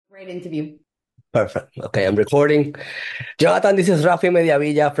Great interview. Perfect. Okay, I'm recording. Jonathan, this is Rafi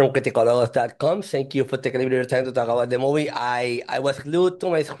Mediavilla from Criticologos.com. Thank you for taking a little time to talk about the movie. I was glued to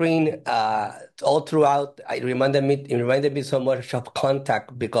my screen all throughout. It reminded me so much of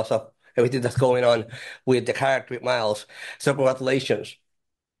Contact because of everything that's going on with the character with Miles. So congratulations.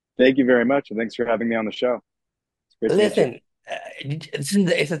 Thank you very much, and thanks for having me on the show. It's great to meet you. Listen,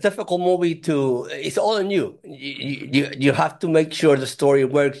 it's a difficult movie to. It's all on you. You have to make sure the story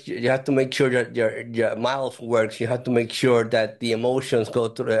works. You have to make sure that your Miles works. You have to make sure that the emotions go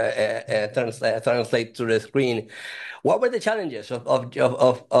to the translate to the screen. What were the challenges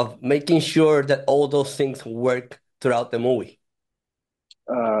of making sure that all those things work throughout the movie?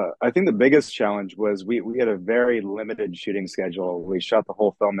 I think the biggest challenge was we had a very limited shooting schedule. We shot the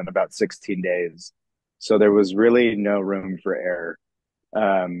whole film in about 16 days, so there was really no room for error.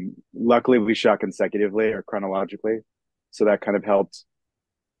 Luckily, we shot consecutively or chronologically, so that kind of helped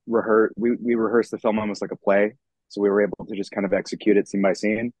rehearse. We rehearsed the film almost like a play, so we were able to just kind of execute it scene by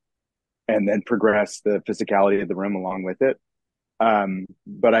scene, and then progress the physicality of the room along with it.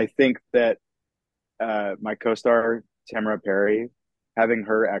 But I think that my co-star Tamara Perry, having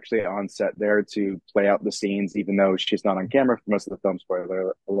her actually on set there to play out the scenes, even though she's not on camera for most of the film,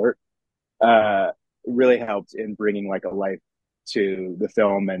 spoiler alert, uh, really helped in bringing like a life to the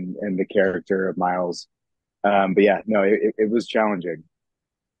film and the character of Miles. But yeah, no, it was challenging.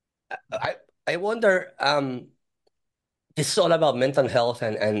 I I wonder. It's all about mental health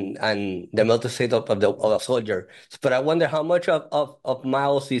and the mental state of a soldier. But I wonder how much of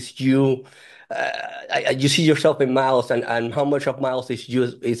Miles is you. You see yourself in Miles, and how much of Miles is you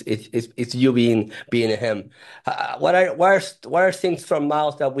is you being him. What are things from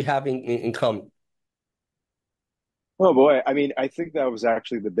Miles that we have in common? Oh boy, I mean, I think that was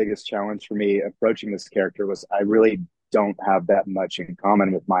actually the biggest challenge for me approaching this character was I really don't have that much in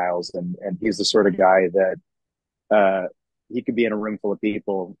common with Miles, and he's the sort of guy that uh, he could be in a room full of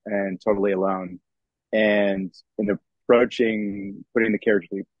people and totally alone. And in approaching putting the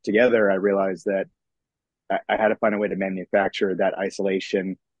character together, I realized that I had to find a way to manufacture that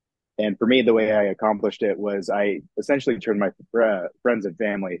isolation. And for me, the way I accomplished it was I essentially turned my friends and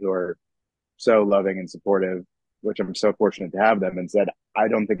family who are so loving and supportive, which I'm so fortunate to have them, and said, I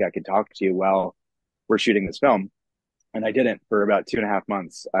don't think I could talk to you while we're shooting this film. And I didn't for about 2.5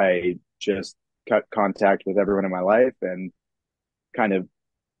 months. I just cut contact with everyone in my life and kind of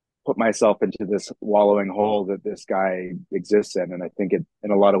put myself into this wallowing hole that this guy exists in. And I think it,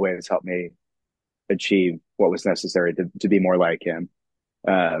 in a lot of ways, helped me achieve what was necessary to be more like him.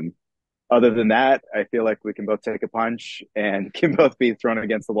 Um, Other than that, I feel like we can both take a punch and can both be thrown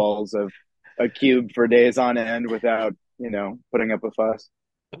against the walls of a cube for days on end without, putting up a fuss.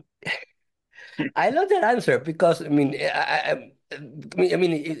 I love that answer because I mean,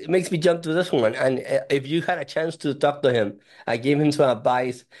 it makes me jump to this one. And if you had a chance to talk to him, I gave him some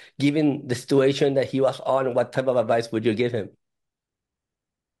advice, given the situation that he was on, what type of advice would you give him?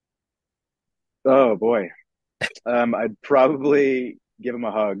 Oh boy. I'd probably give him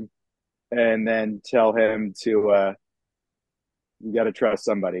a hug and then tell him to, you got to trust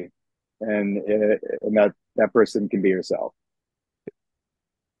somebody, and that person can be yourself.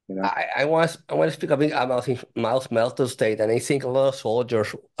 You know. I want to speak a bit about Miles' mental state, and I think a lot of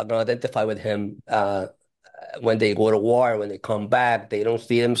soldiers are gonna identify with him. When they go to war, when they come back, they don't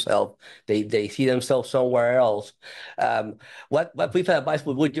see themselves. They see themselves somewhere else. What piece of advice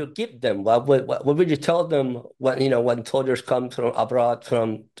would you give them? What would you tell them when soldiers come from abroad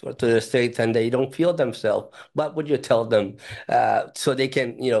to the States and they don't feel themselves? What would you tell them so they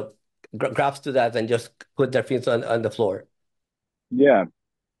can grasp to that and just put their feet on the floor? Yeah.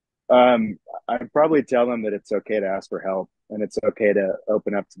 Um, I'd probably tell them that it's okay to ask for help and it's okay to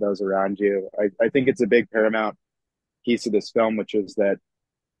open up to those around you. I think it's a big paramount piece of this film, which is that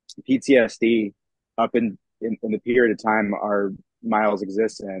PTSD up in the period of time our Miles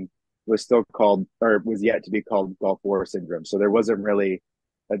exists in was still called or was yet to be called Gulf War syndrome. So there wasn't really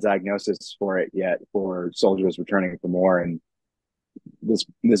a diagnosis for it yet for soldiers returning from war. And this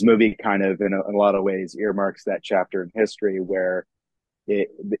movie kind of in a lot of ways earmarks that chapter in history where it,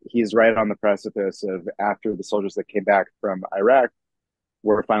 he's right on the precipice of after the soldiers that came back from Iraq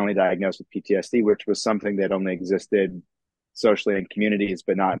were finally diagnosed with PTSD, which was something that only existed socially in communities,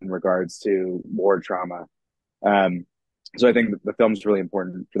 but not in regards to war trauma. Um, so I think the film's really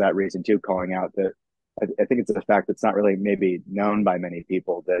important for that reason too, calling out that I think it's a fact that's not really maybe known by many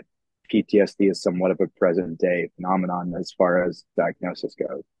people that PTSD is somewhat of a present day phenomenon as far as diagnosis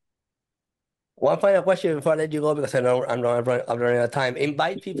goes. One final question before I let you go, because I know I'm running out of time.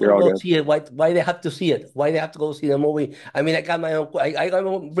 Invite people You're to all go good. see it. Why they have to see it? Why they have to go see the movie? I mean, I got my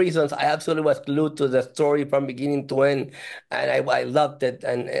own reasons. I absolutely was glued to the story from beginning to end, and I loved it.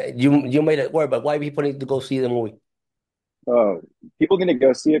 And you made it work. But why people need to go see the movie? Oh, people going to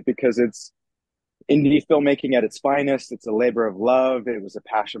go see it because it's indie filmmaking at its finest. It's a labor of love. It was a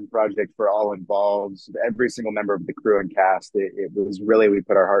passion project for all involved. Every single member of the crew and cast. It was really, we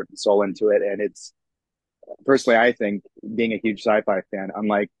put our heart and soul into it. And it's personally, I think, being a huge sci-fi fan,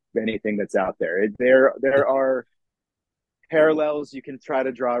 unlike anything that's out there, there are parallels you can try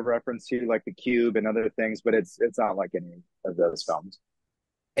to draw a reference to, like the Cube and other things, but it's not like any of those films.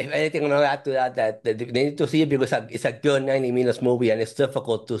 If anything, I'm gonna add to that, that they need to see it because it's a good 90 minutes movie, and it's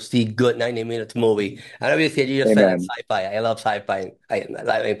difficult to see good 90 minutes movie. And obviously, you just said it's Amen. sci-fi. I love sci-fi.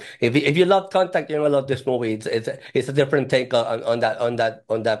 If you love Contact, you're gonna love this movie. It's a different take on that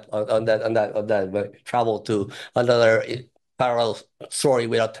travel to another parallel story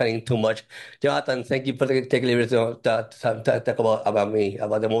without telling too much. Jonathan, thank you for taking the liberty to talk about me,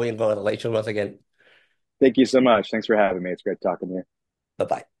 about the movie, and congratulations once again. Thank you so much. Thanks for having me. It's great talking to you. Bye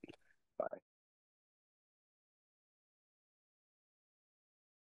bye.